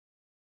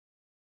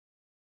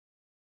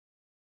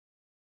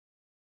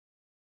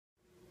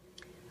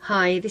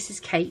Hi, this is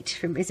Kate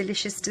from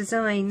Izzalicious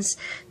Designs.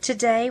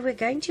 Today we're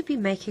going to be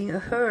making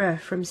Uhura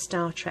from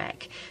Star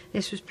Trek.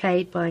 This was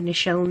played by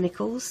Nichelle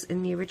Nichols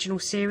in the original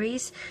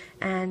series,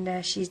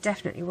 and she's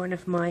definitely one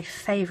of my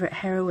favourite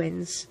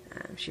heroines.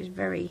 She's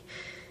very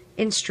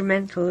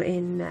instrumental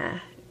in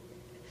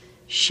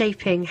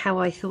shaping how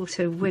I thought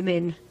of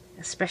women,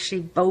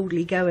 especially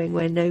boldly going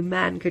where no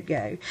man could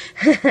go.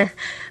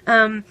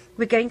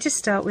 We're going to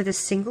start with a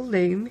single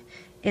loom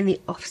in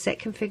the offset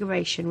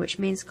configuration, which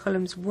means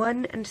columns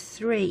 1 and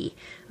 3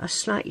 are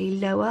slightly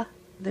lower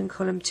than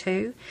column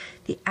 2.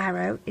 The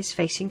arrow is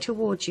facing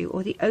towards you,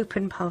 or the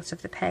open part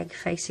of the peg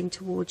facing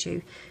towards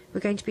you.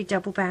 We're going to be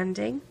double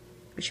banding,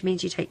 which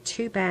means you take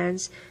 2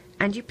 bands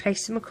and you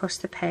place them across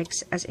the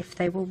pegs as if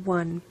they were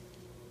one.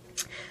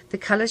 The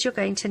colours you're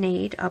going to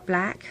need are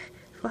black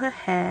for her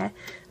hair.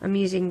 I'm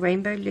using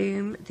Rainbow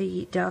Loom,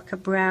 the darker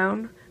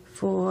brown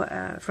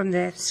for from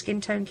the skin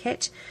tone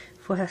kit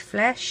for her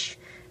flesh,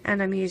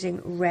 and I'm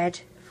using red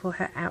for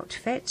her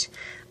outfit.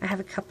 I have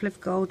a couple of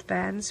gold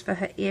bands for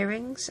her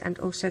earrings and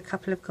also a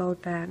couple of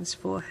gold bands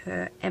for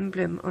her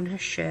emblem on her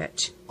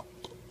shirt.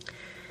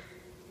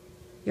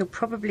 You're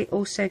probably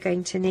also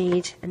going to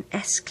need an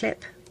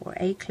S-clip or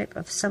A-clip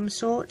of some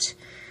sort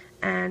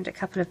and a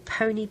couple of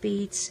pony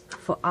beads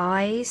for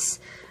eyes.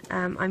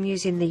 I'm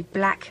using the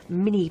black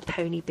mini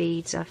pony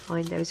beads. I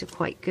find those are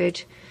quite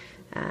good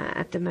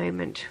at the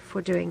moment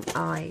for doing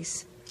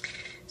eyes.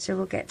 So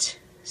we'll get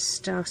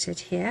started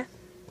here.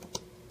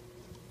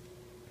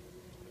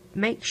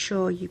 Make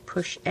sure you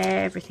push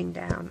everything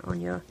down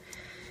on your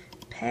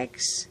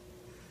pegs.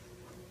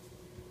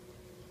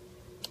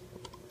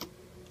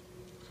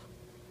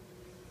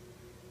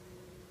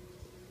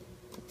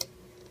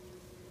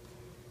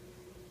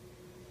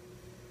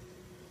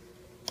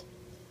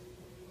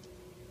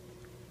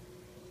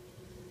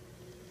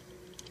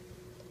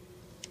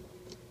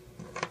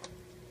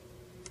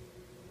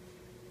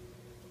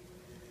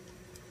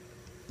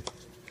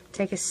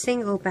 Take a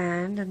single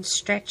band and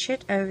stretch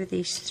it over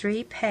these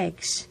 3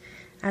 pegs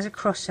as a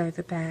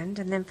crossover band,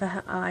 and then for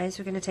her eyes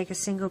we're going to take a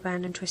single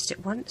band and twist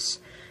it once,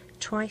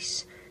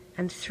 twice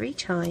and 3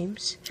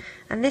 times,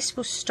 and this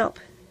will stop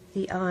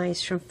the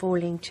eyes from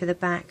falling to the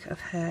back of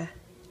her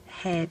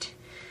head.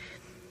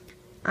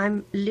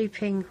 I'm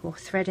looping or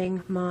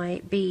threading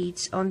my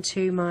beads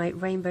onto my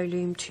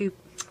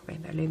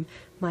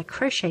my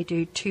Crochet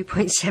Dude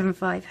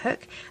 2.75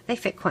 hook. They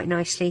fit quite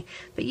nicely,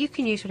 but you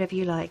can use whatever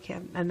you like.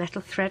 A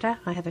metal threader,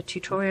 I have a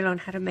tutorial on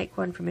how to make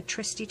one from a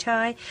twisty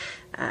tie.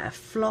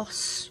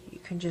 Floss, you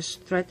can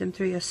just thread them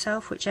through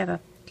yourself, whichever.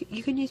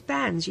 You can use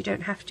bands, you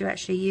don't have to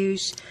actually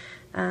use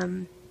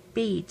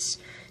beads.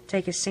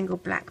 Take a single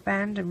black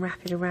band and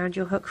wrap it around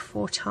your hook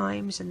 4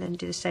 times, and then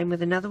do the same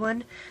with another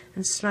one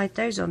and slide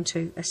those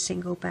onto a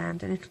single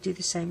band, and it'll do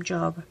the same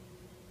job.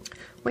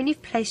 When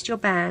you've placed your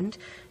band,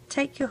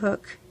 take your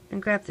hook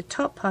and grab the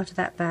top part of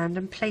that band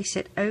and place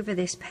it over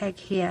this peg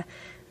here.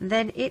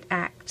 Then it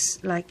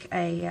acts like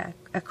a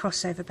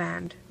crossover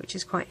band, which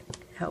is quite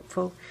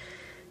helpful.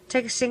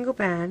 Take a single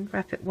band,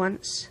 wrap it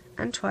once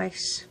and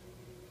twice,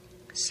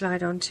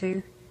 slide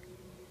onto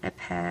a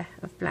pair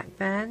of black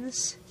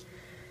bands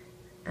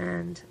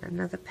and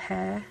another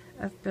pair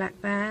of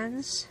black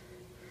bands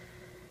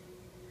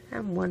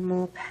and one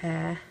more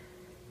pair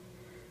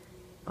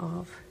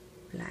of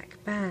black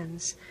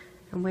bands,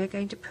 and we're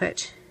going to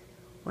put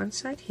one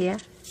side here,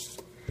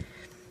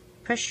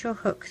 push your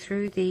hook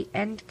through the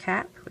end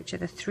cap, which are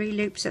the 3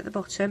 loops at the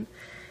bottom,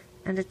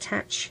 and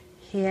attach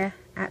here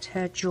at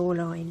her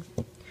jawline.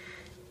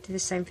 Do the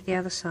same for the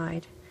other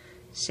side.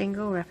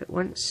 Single, wrap it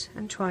once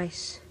and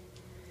twice,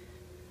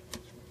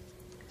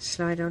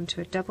 slide onto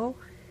a double,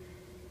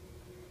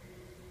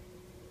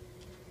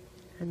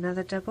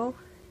 another double,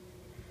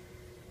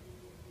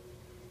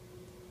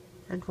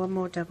 and one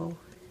more double.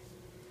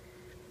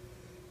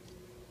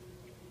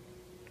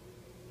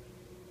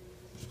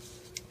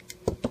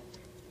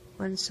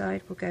 One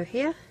side will go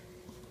here,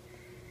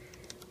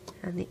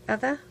 and the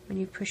other, when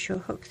you push your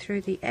hook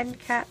through the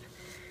end cap,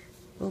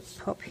 will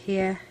pop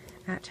here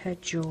at her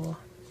jaw.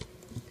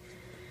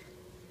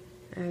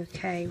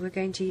 Okay, we're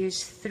going to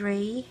use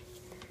 3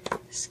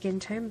 skin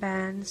tone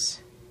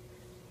bands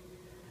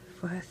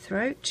for her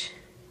throat,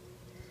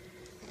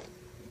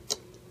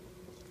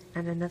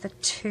 and another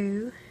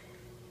 2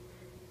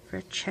 for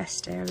her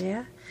chest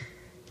area,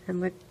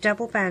 and we're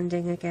double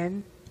banding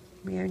again.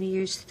 We only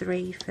use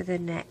 3 for the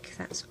neck,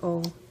 that's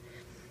all.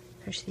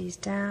 Push these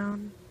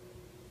down.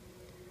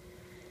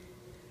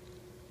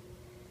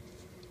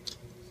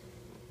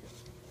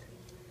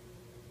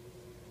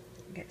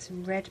 Get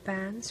some red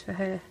bands for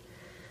her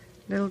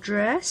little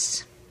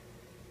dress.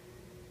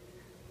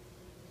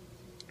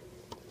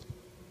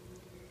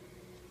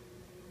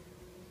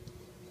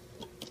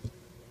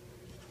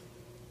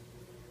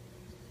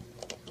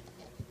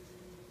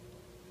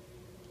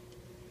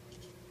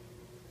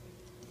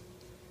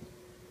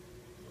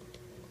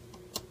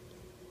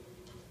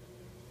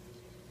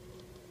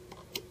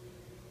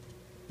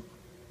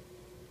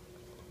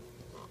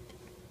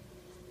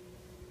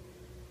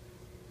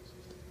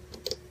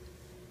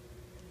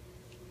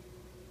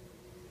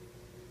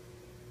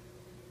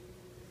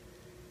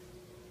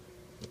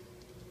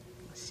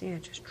 See, I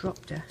just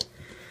dropped a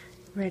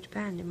red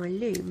band in my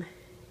loom.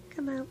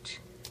 Come out.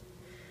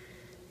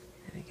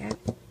 There we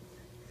go.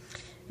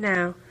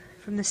 Now,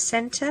 from the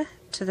centre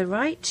to the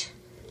right,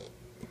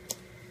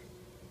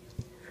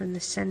 from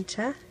the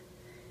centre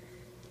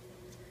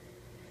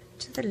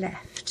to the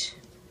left,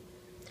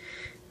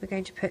 we're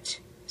going to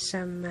put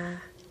some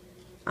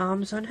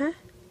arms on her.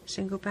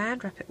 Single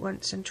band, wrap it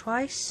once and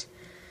twice,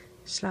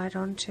 slide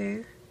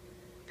onto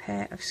a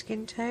pair of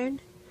skin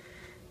tone,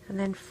 and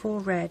then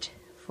 4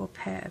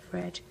 pair of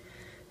red.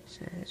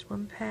 So there's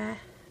 1 pair,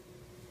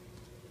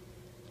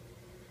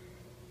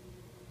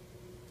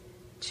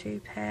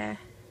 2 pair,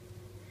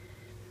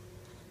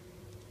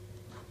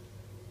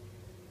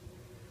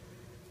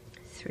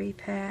 3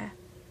 pair,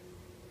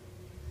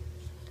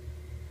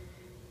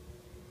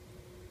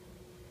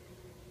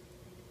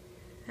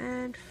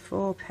 and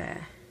 4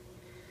 pair.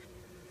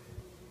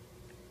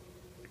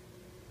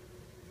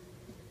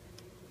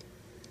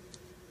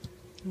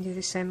 And do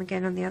the same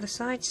again on the other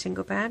side.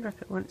 Single band,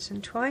 wrap it once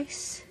and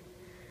twice,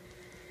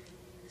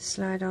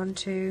 slide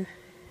onto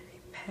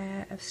a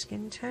pair of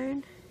skin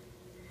tone,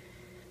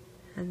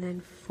 and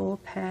then 4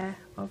 pair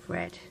of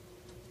red.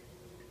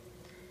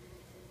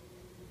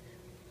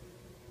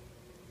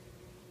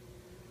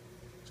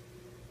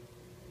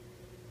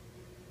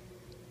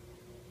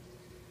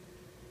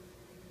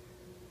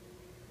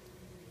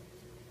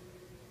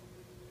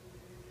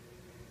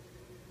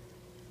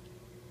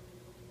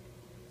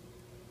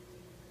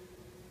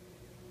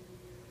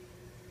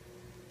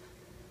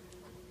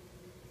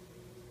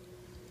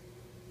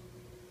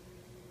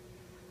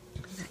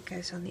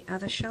 Goes on the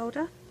other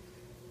shoulder,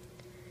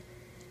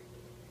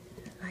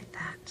 like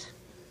that.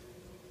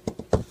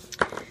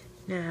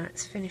 Now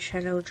let's finish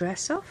her little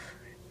dress off.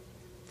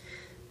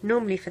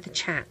 Normally for the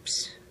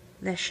chaps,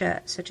 their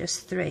shirts are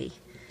just 3,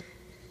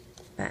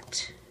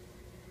 but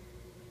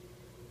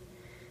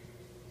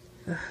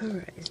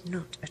Uhura is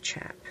not a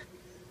chap.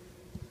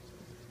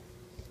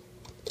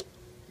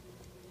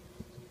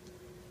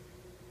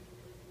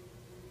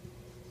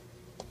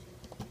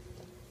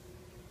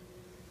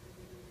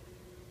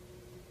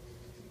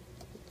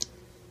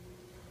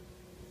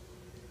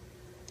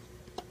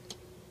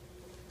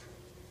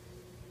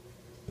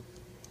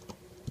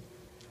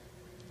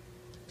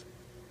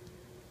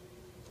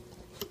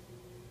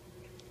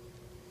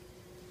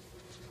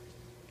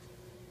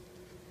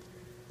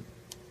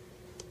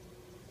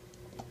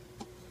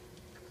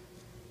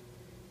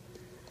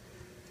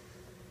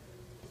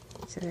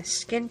 So the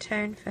skin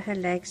tone for her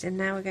legs, and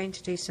now we're going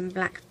to do some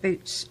black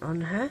boots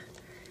on her.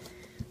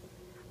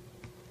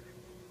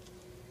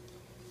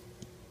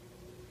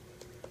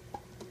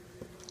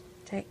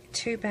 Take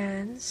 2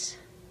 bands,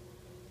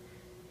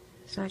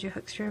 slide your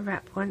hook through and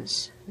wrap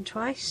once and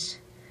twice,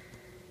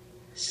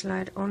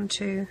 slide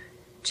onto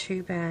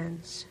 2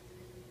 bands.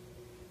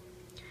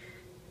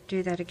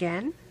 Do that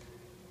again.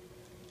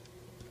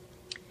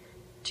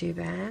 2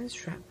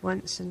 bands, wrap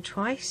once and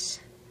twice,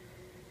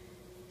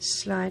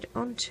 slide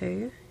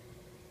onto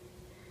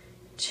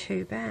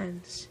 2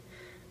 bands.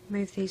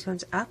 Move these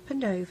ones up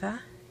and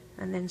over,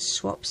 and then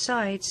swap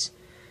sides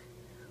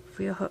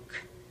for your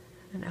hook,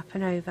 and up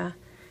and over,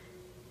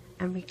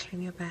 and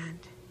reclaim your band.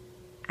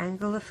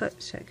 Angle the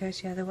foot so it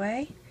goes the other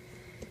way,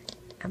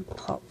 and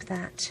pop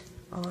that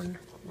on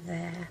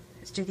there.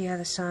 Let's do the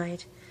other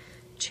side.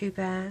 2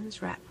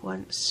 bands, wrap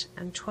once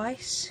and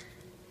twice,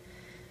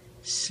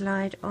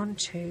 slide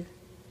onto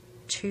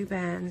 2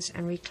 bands,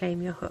 and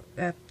reclaim your hook,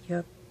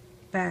 your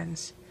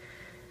bands.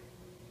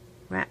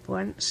 Wrap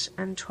once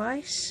and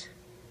twice,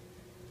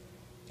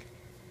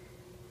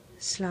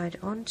 slide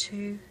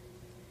onto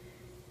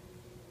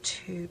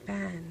 2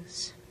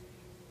 bands.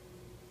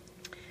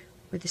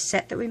 With the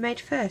set that we made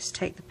first,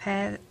 take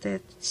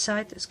the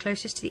side that's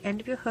closest to the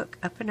end of your hook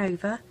up and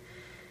over,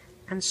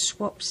 and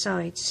swap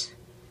sides,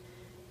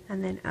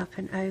 and then up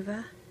and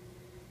over,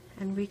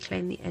 and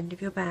reclaim the end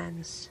of your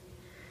bands.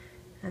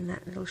 And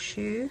that little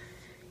shoe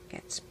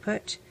gets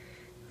put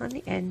on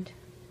the end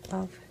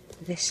of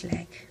this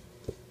leg,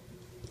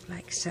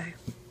 like so.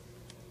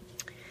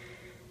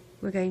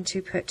 We're going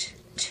to put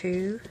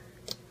 2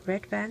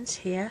 red bands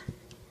here,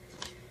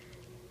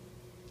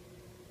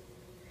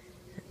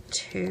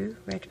 2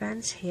 red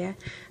bands here,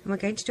 and we're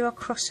going to do our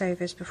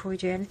crossovers before we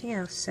do anything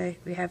else. So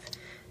we have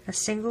a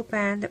single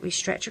band that we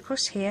stretch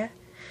across here,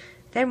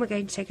 then we're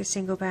going to take a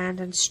single band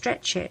and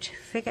stretch it,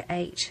 figure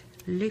 8,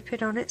 loop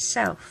it on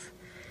itself,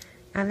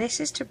 and this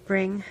is to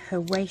bring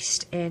her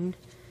waist in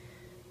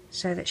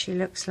so that she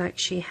looks like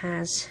she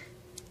has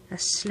a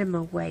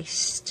slimmer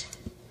waist,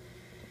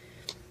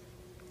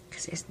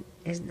 because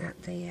isn't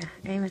that the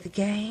aim of the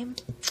game?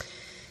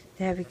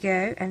 There we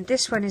go. And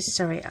this one is,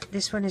 sorry,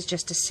 this one is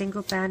just a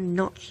single band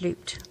not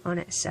looped on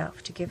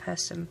itself to give her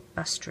some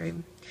bust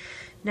room.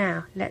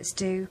 Now let's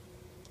do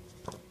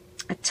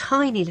a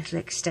tiny little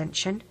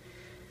extension.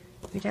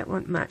 We don't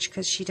want much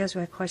because she does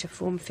wear quite a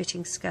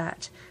form-fitting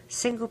skirt.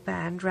 Single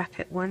band, wrap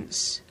it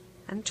once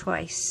and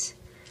twice,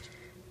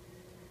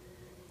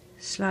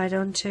 slide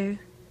onto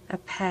a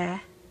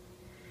pair,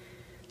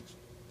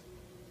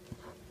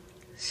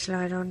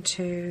 slide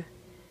onto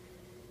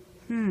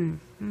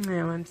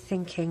Now I'm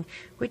thinking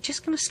we're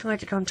just going to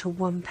slide it onto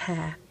one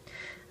pair.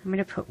 I'm going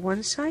to put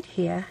one side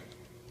here,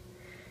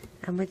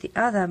 and with the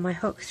other, my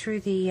hook through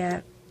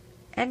the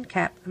end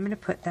cap, I'm going to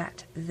put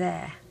that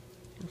there.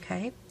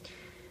 Okay,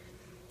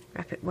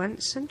 wrap it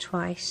once and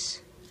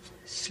twice,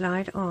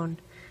 slide on,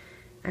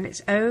 and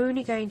it's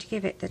only going to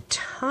give it the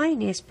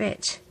tiniest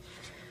bit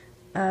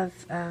of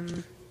a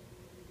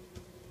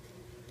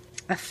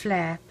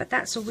flare, but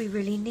that's all we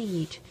really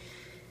need.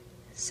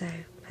 So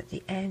put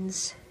the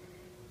ends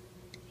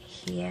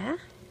here,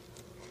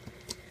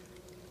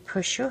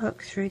 push your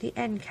hook through the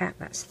end cap,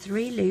 that's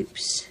 3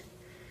 loops,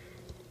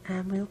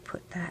 and we'll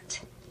put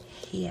that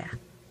here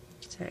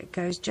so it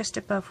goes just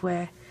above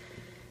where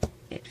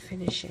it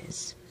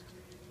finishes.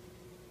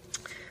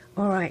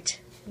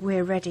 Alright,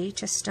 we're ready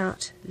to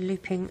start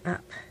looping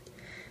up.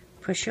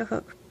 Push your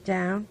hook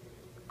down,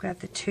 grab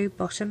the 2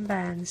 bottom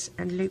bands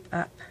and loop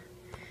up.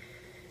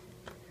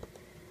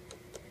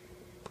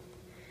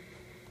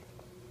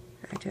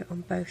 I do it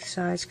on both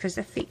sides because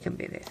the feet can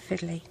be a bit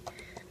fiddly.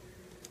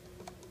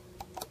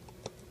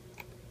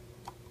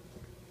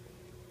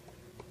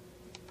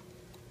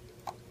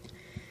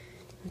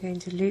 I'm going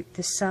to loop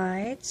the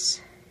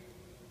sides,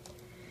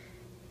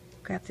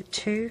 grab the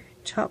 2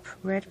 top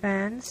red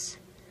bands,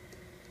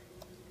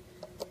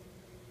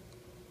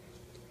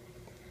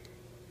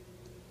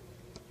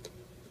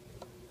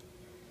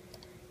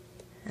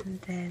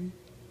 and then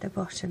the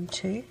bottom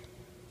 2,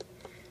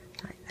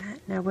 like that.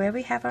 Now where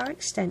we have our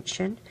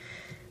extension,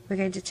 we're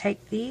going to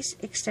take these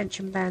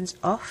extension bands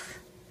off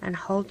and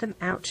hold them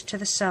out to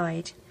the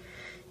side.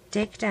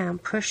 Dig down,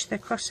 push the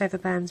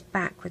crossover bands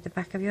back with the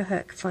back of your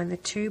hook, find the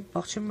 2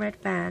 bottom red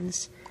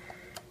bands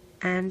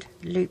and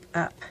loop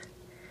up.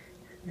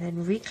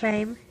 Then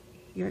reclaim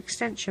your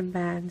extension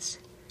bands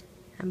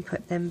and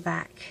put them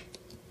back.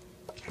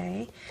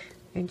 Okay,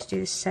 we're going to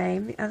do the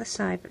same the other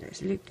side, but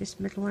let's loop this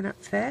middle one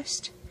up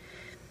first.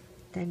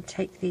 Then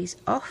take these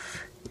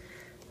off,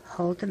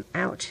 hold them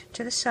out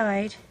to the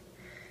side,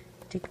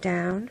 dig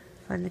down,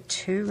 find the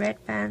 2 red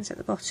bands at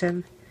the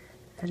bottom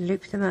and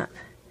loop them up.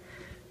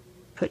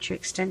 Put your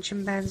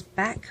extension bands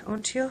back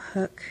onto your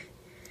hook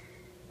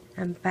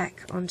and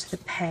back onto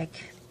the peg.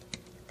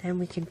 Then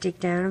we can dig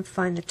down and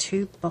find the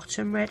 2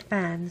 bottom red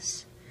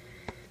bands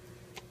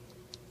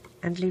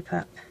and loop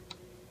up.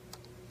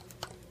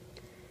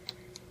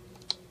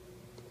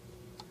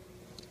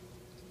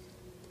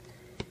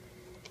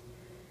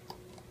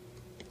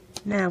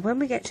 Now when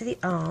we get to the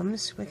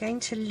arms, we're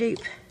going to loop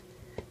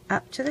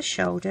up to the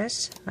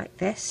shoulders like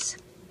this,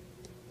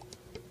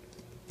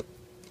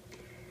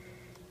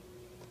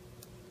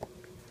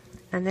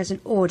 and there's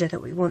an order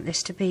that we want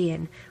this to be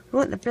in. We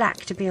want the black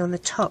to be on the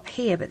top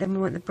here, but then we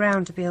want the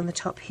brown to be on the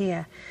top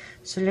here.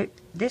 So loop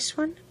this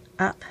one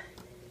up,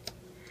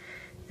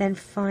 then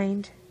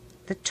find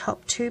the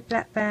top 2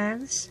 black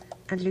bands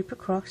and loop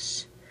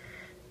across,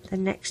 the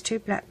next 2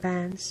 black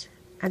bands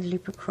and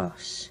loop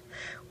across.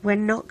 We're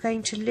not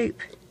going to loop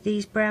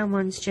these brown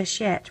ones just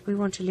yet, we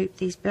want to loop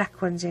these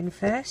black ones in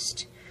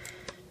first.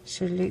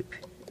 So loop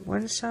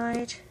one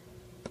side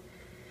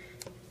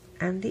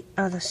and the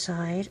other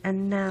side,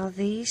 and now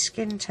these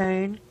skin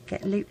tone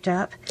get looped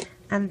up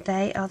and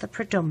they are the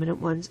predominant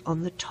ones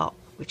on the top,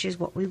 which is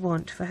what we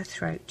want for her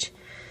throat.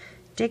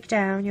 Dig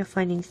down, you're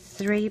finding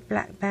 3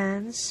 black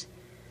bands,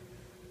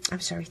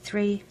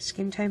 3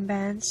 skin tone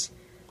bands,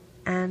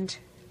 and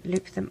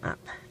loop them up.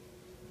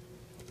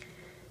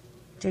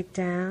 Dig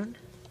down,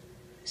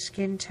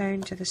 skin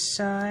tone to the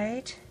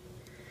side,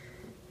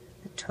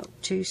 the top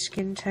 2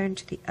 skin tone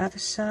to the other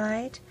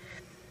side.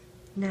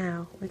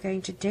 Now we're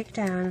going to dig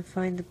down and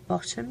find the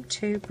bottom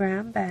 2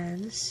 brown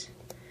bands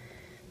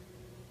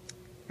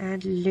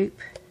and loop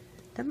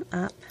them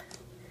up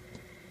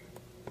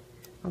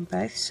on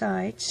both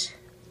sides.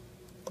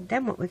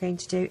 Then what we're going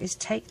to do is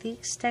take the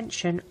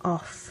extension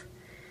off.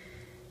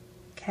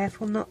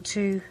 Careful not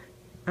to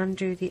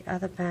undo the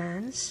other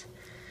bands.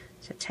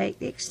 So take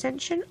the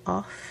extension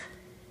off.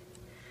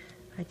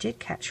 I did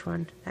catch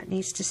one, that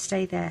needs to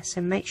stay there,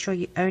 so make sure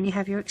you only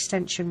have your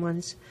extension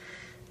ones.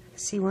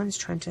 See, one's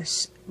trying to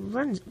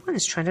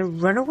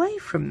run away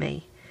from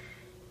me.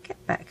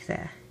 Get back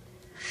there.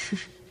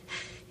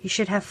 You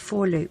should have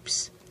 4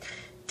 loops.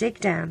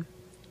 Dig down,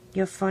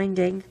 you're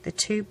finding the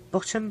 2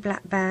 bottom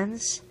black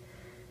bands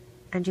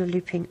and you're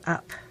looping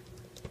up.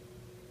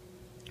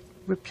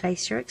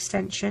 Replace your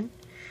extension,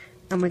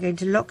 and we're going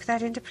to lock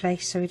that into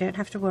place so we don't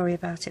have to worry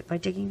about it by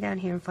digging down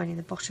here and finding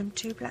the bottom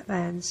 2 black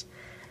bands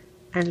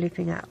and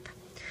looping up.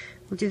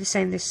 We'll do the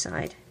same this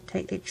side.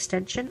 Take the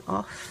extension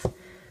off,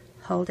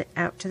 hold it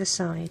out to the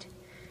side,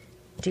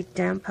 dig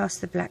down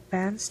past the black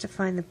bands to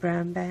find the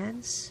brown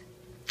bands,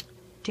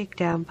 dig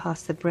down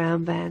past the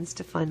brown bands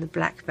to find the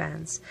black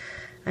bands.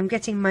 I'm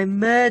getting my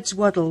merds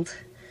waddled.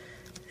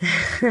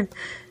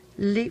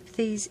 Loop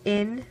these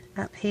in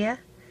up here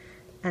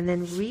and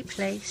then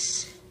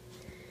replace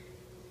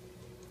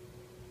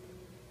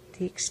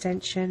the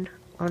extension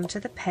onto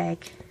the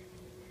peg.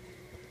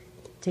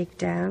 Dig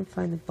down,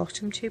 find the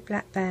bottom 2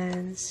 black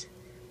bands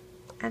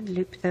and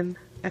loop them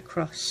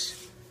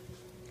across.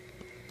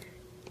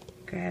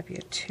 grab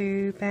your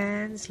 2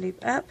 bands,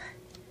 loop up,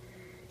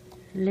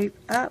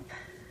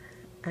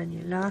 and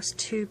your last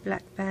 2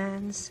 black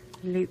bands,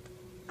 loop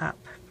up.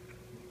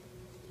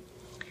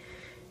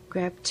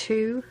 Grab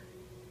 2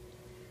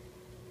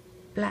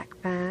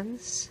 black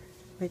bands,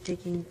 we're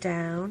digging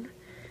down,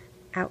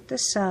 out the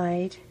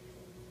side,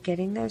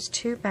 getting those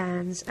 2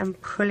 bands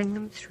and pulling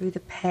them through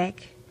the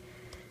peg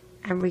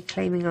and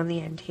reclaiming on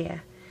the end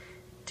here.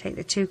 Take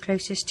the 2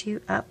 closest to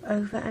you, up,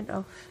 over and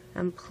off,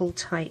 and pull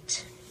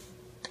tight.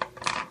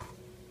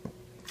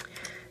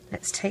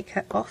 Let's take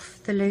her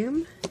off the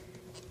loom.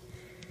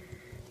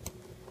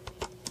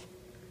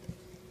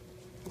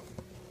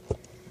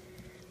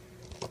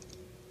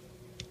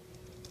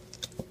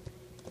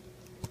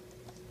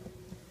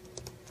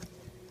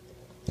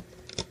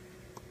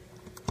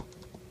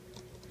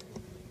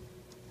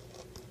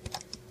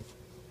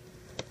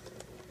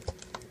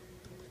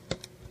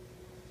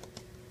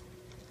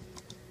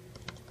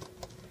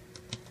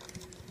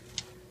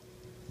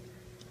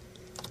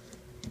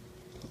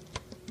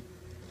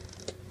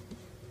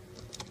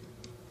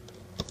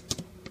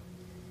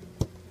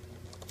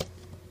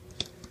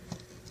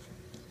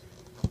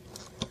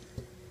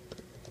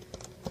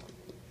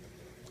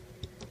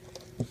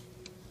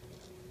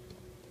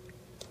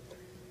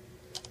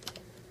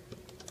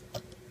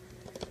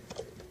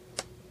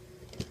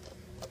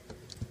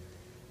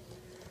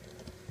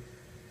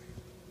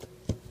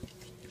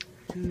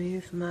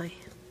 Move my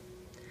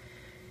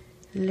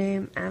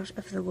loom out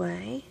of the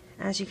way.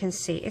 As you can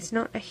see, it's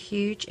not a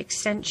huge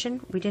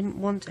extension. We didn't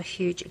want a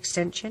huge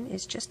extension,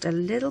 it's just a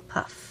little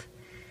puff.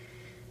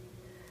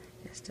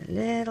 Just a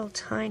little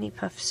tiny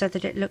puff so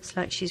that it looks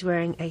like she's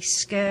wearing a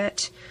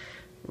skirt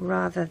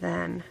rather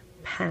than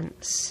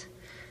pants.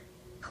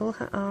 Pull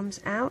her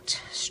arms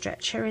out,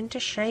 stretch her into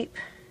shape.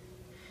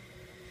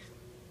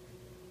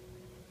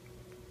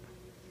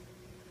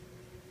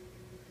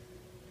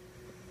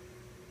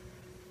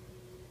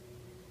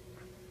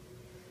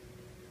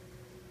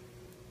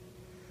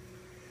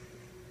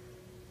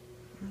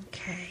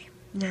 Okay,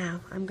 now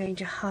I'm going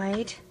to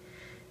hide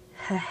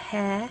her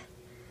hair,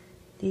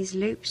 these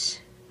loops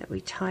that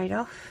we tied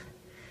off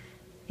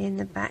in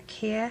the back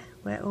here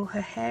where all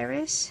her hair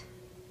is.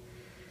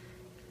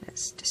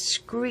 Let's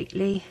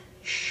discreetly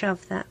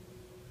shove that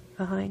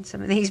behind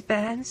some of these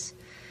bands.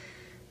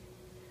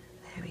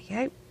 There we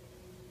go.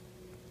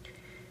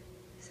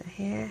 So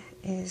here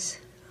is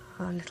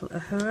our little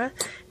Uhura.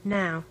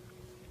 Now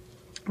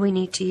we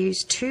need to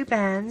use 2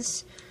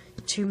 bands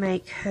to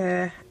make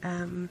her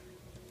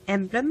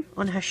emblem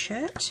on her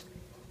shirt.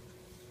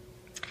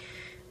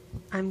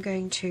 I'm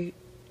going to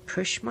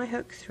push my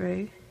hook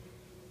through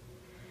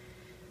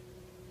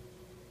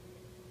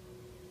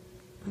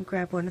and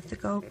grab one of the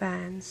gold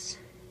bands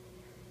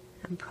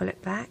and pull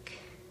it back,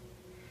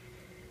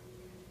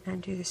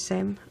 and do the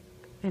same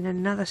in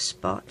another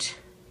spot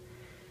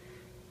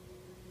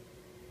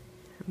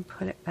and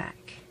pull it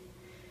back.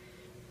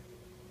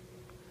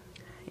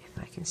 If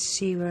I can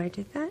see where I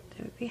did that,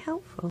 that would be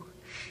helpful.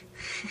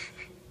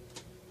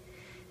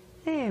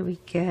 There we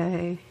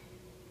go.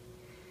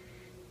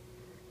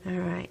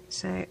 Alright,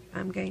 so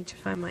I'm going to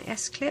find my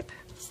S-clip.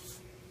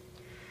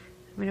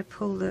 I'm going to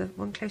pull the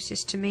one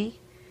closest to me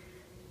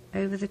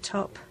over the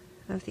top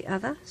of the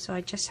other, so I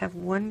just have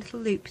one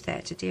little loop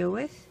there to deal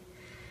with,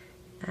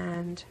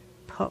 and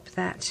pop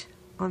that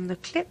on the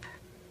clip.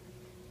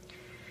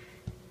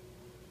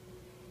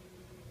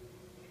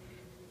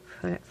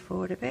 Pull it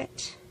forward a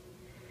bit.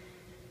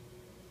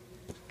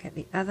 Get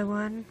the other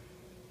one.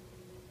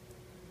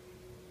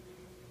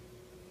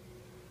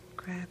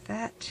 Grab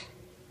that,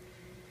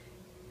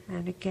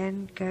 and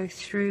again go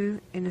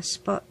through in a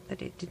spot that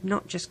it did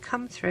not just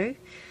come through,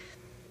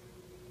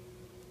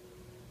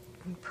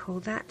 and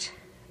pull that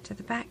to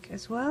the back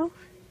as well.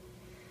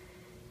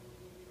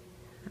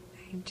 I'm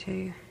going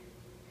to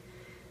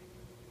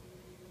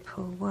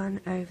pull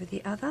one over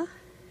the other.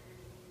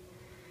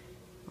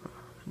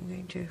 I'm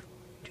going to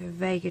do a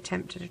vague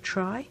attempt at a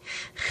try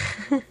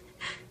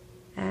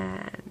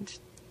and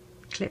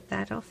clip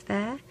that off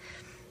there.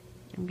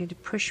 I'm going to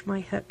push my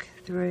hook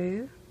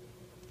through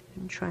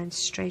and try and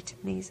straighten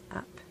these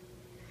up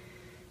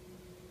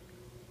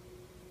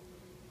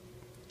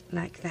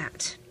like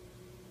that.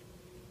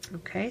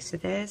 Okay, so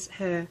there's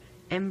her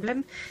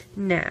emblem.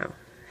 Now,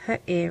 her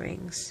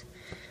earrings.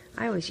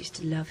 I always used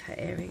to love her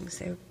earrings.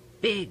 They were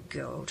big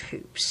gold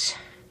hoops.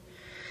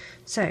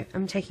 So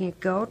I'm taking a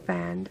gold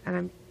band and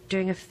I'm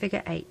doing a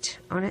figure 8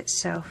 on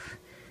itself,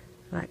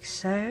 like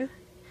so.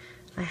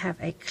 I have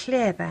a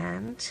clear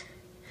band.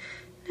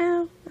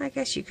 Now, I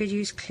guess you could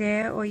use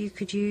clear, or you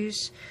could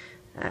use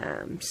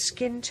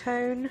skin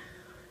tone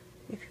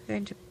if you're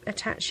going to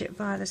attach it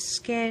via the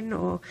skin,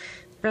 or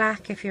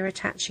black if you're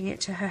attaching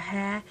it to her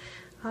hair.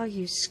 I'll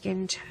use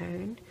skin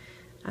tone.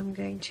 I'm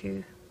going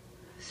to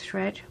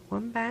thread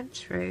one band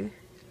through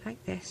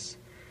like this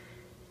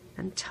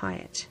and tie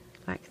it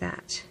like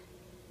that.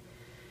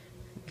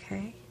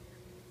 Okay,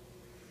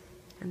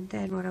 and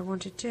then what I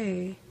want to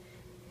do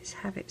is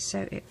have it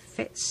so it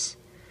fits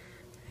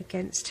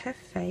against her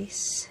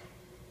face,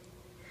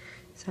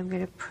 So I'm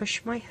going to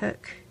push my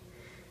hook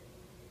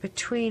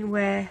between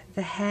where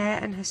the hair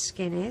and her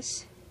skin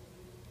is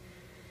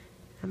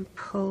and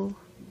pull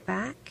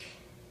back.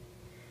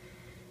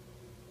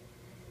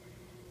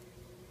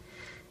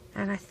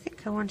 And I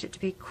think I want it to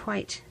be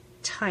quite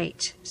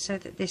tight so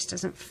that this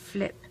doesn't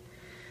flip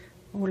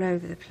all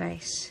over the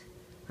place,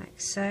 like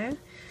so.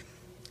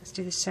 Let's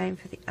do the same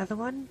for the other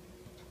one.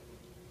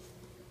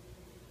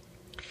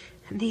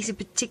 And these are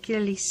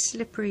particularly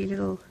slippery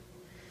little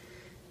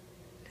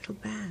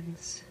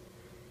bands.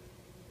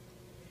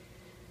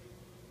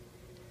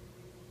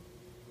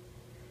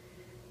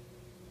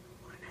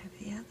 One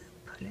over the other,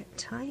 pull it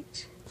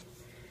tight.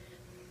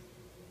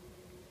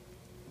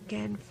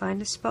 Again,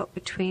 find a spot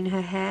between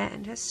her hair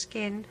and her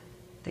skin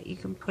that you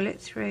can pull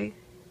it through.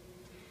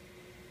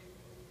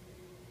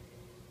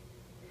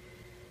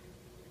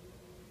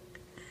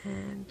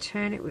 And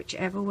turn it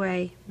whichever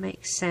way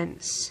makes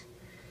sense.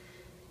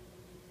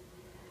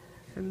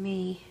 For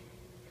me,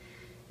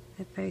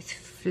 they're both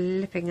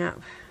flipping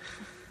up.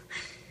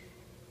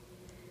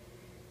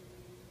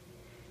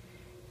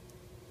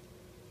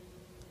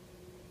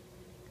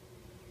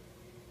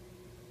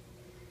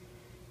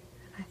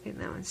 I think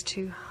that one's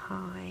too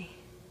high.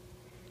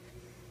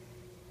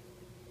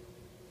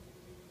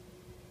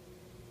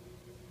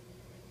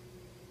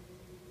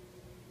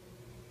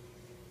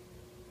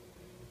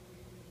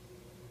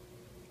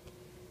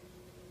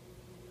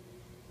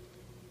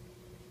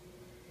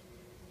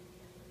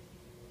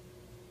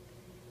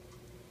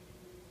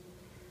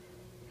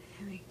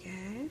 There we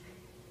go.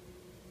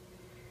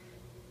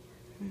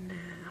 Now,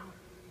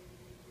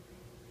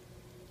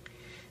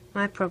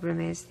 my problem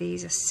is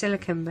these are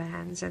silicone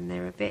bands and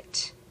they're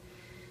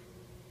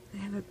they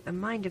have a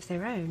mind of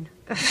their own.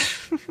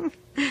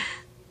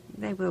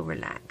 They will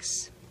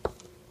relax.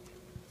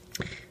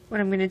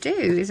 What I'm going to do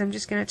is I'm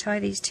just going to tie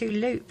these 2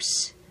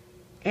 loops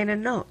in a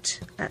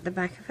knot at the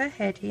back of her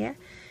head here.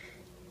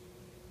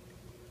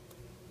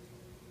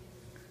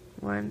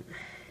 One.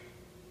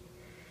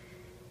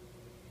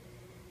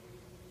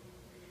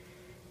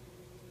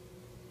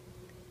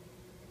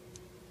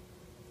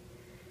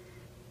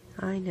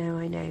 I know,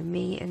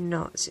 me and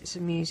knots, it's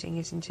amusing,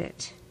 isn't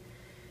it?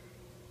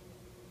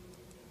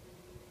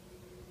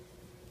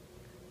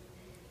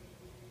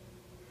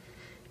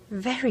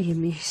 Very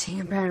amusing,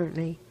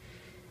 apparently.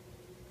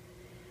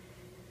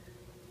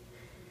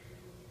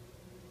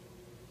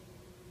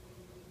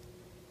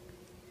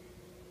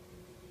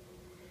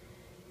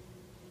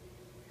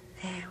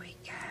 There we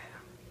go.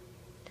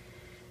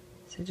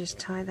 So just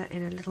tie that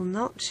in a little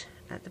knot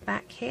at the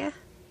back here.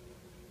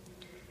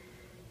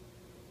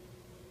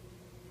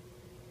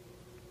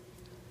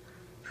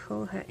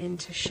 Pull her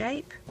into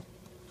shape.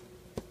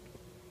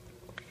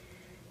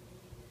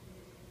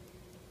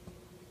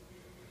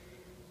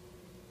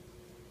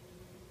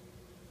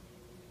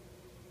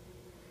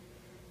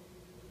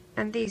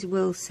 And these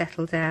will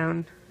settle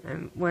down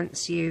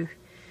once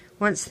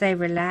they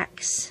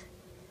relax.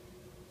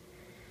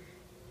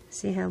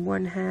 See how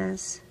one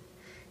has?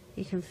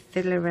 You can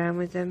fiddle around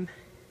with them.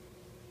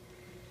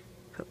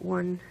 Put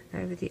one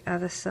over the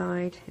other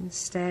side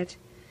instead.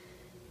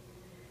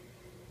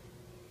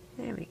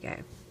 There we go.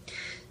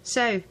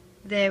 So,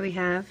 there we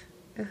have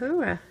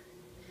Uhura.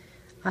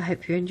 I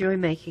hope you enjoy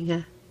making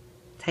her.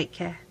 Take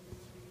care.